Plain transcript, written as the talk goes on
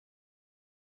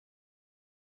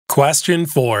Question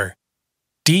 4.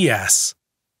 DS.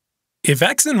 If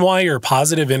x and y are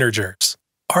positive integers,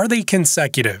 are they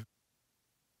consecutive?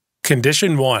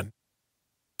 Condition 1.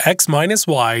 X minus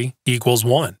y equals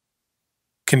 1.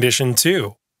 Condition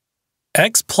 2.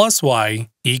 X plus y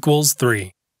equals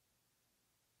 3.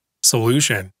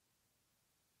 Solution.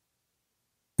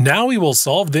 Now we will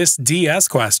solve this DS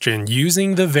question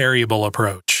using the variable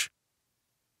approach.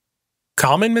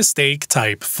 Common mistake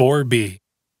type 4B.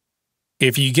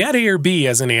 If you get A or B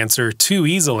as an answer too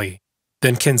easily,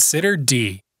 then consider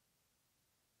D.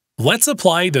 Let's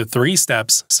apply the 3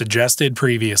 steps suggested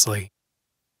previously.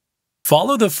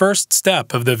 Follow the first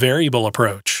step of the variable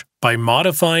approach by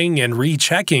modifying and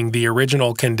rechecking the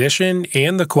original condition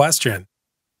and the question.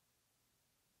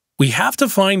 We have to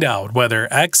find out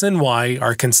whether x and y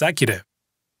are consecutive,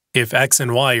 if x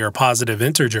and y are positive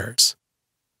integers.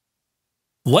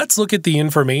 Let's look at the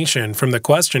information from the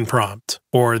question prompt,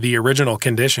 or the original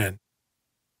condition.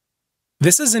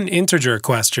 This is an integer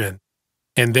question,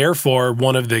 and therefore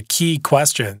one of the key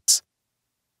questions.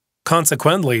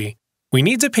 Consequently, we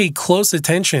need to pay close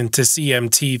attention to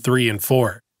CMT 3 and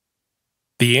 4.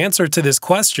 The answer to this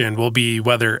question will be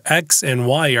whether x and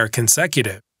y are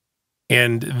consecutive,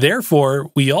 and therefore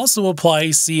we also apply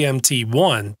CMT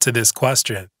 1 to this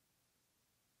question.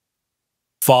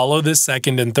 Follow the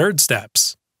second and third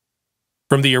steps.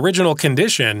 From the original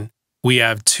condition, we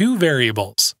have 2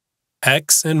 variables,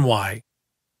 x and y.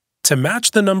 To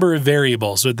match the number of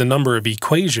variables with the number of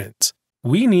equations,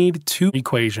 we need 2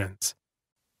 equations.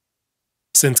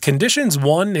 Since conditions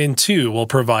 1 and 2 will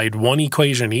provide 1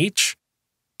 equation each,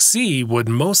 C would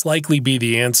most likely be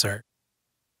the answer.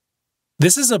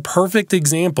 This is a perfect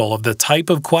example of the type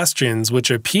of questions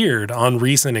which appeared on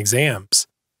recent exams.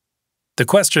 The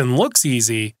question looks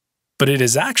easy, but it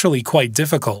is actually quite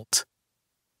difficult.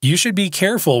 You should be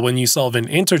careful when you solve an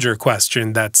integer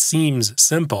question that seems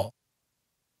simple.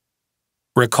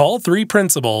 Recall 3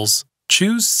 principles,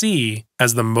 choose C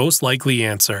as the most likely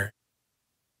answer.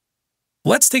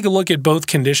 Let's take a look at both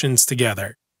conditions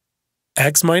together.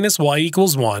 X minus y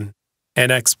equals 1,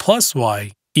 and x plus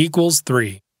y equals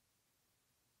 3.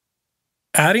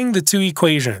 Adding the 2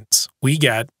 equations, we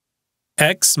get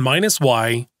x minus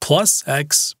y plus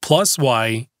x plus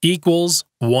y equals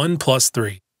 1 plus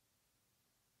 3.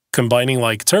 Combining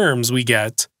like terms, we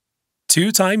get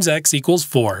 2 times x equals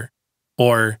 4,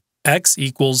 or x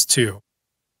equals 2.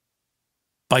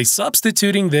 By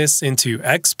substituting this into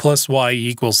x plus y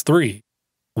equals 3,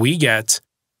 we get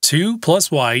 2 plus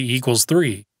y equals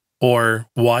 3, or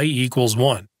y equals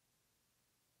 1.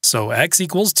 So x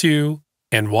equals 2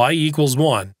 and y equals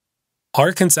 1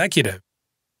 are consecutive.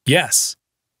 Yes.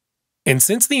 And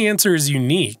since the answer is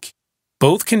unique,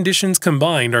 both conditions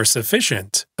combined are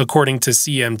sufficient according to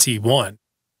CMT 1,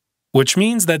 which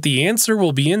means that the answer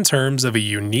will be in terms of a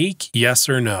unique yes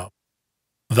or no.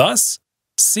 Thus,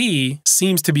 C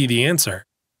seems to be the answer.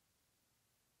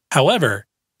 However,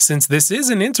 since this is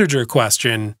an integer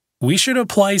question, we should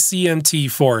apply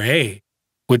CMT4A,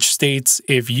 which states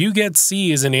if you get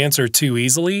C as an answer too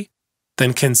easily,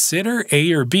 then consider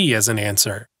A or B as an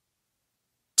answer.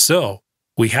 So,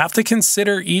 we have to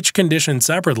consider each condition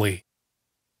separately.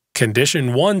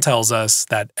 Condition 1 tells us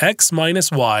that x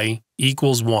minus y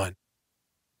equals 1.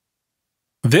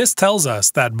 This tells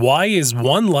us that y is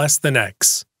 1 less than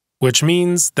x, which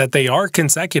means that they are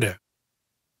consecutive.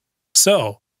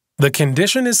 So, the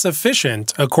condition is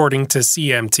sufficient according to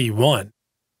CMT 1,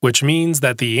 which means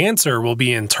that the answer will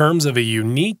be in terms of a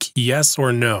unique yes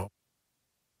or no.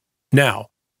 Now,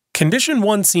 condition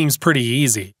 1 seems pretty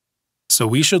easy, so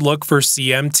we should look for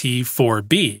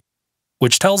CMT4B,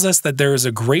 which tells us that there is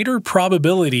a greater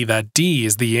probability that D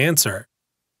is the answer.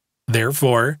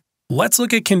 Therefore, let's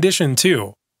look at condition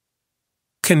 2.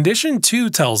 Condition 2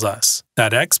 tells us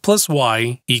that x plus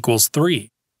y equals 3.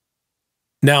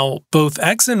 Now, both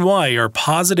x and y are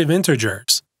positive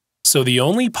integers, so the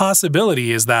only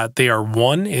possibility is that they are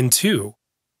 1 and 2.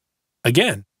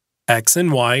 Again, x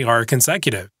and y are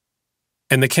consecutive,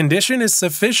 and the condition is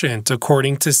sufficient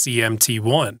according to CMT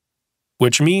 1,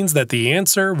 which means that the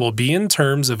answer will be in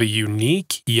terms of a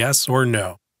unique yes or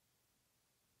no.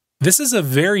 This is a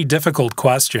very difficult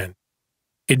question.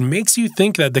 It makes you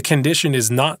think that the condition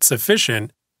is not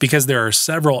sufficient because there are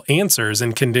several answers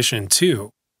in condition 2.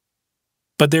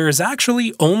 But there is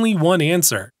actually only one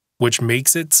answer, which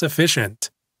makes it sufficient.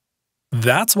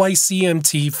 That's why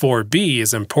CMT4B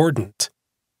is important.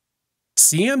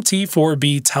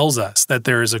 CMT4B tells us that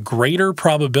there is a greater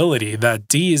probability that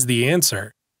D is the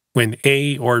answer when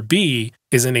A or B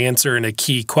is an answer in a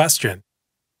key question.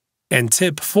 And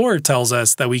tip 4 tells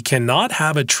us that we cannot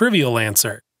have a trivial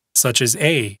answer, such as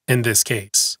A in this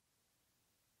case.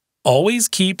 Always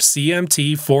keep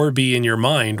CMT4B in your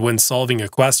mind when solving a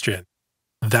question.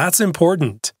 That's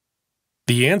important.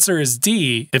 The answer is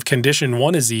D if condition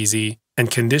 1 is easy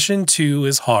and condition 2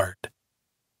 is hard.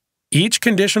 Each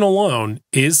condition alone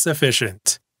is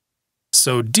sufficient.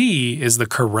 So D is the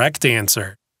correct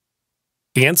answer.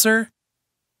 Answer: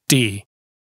 D.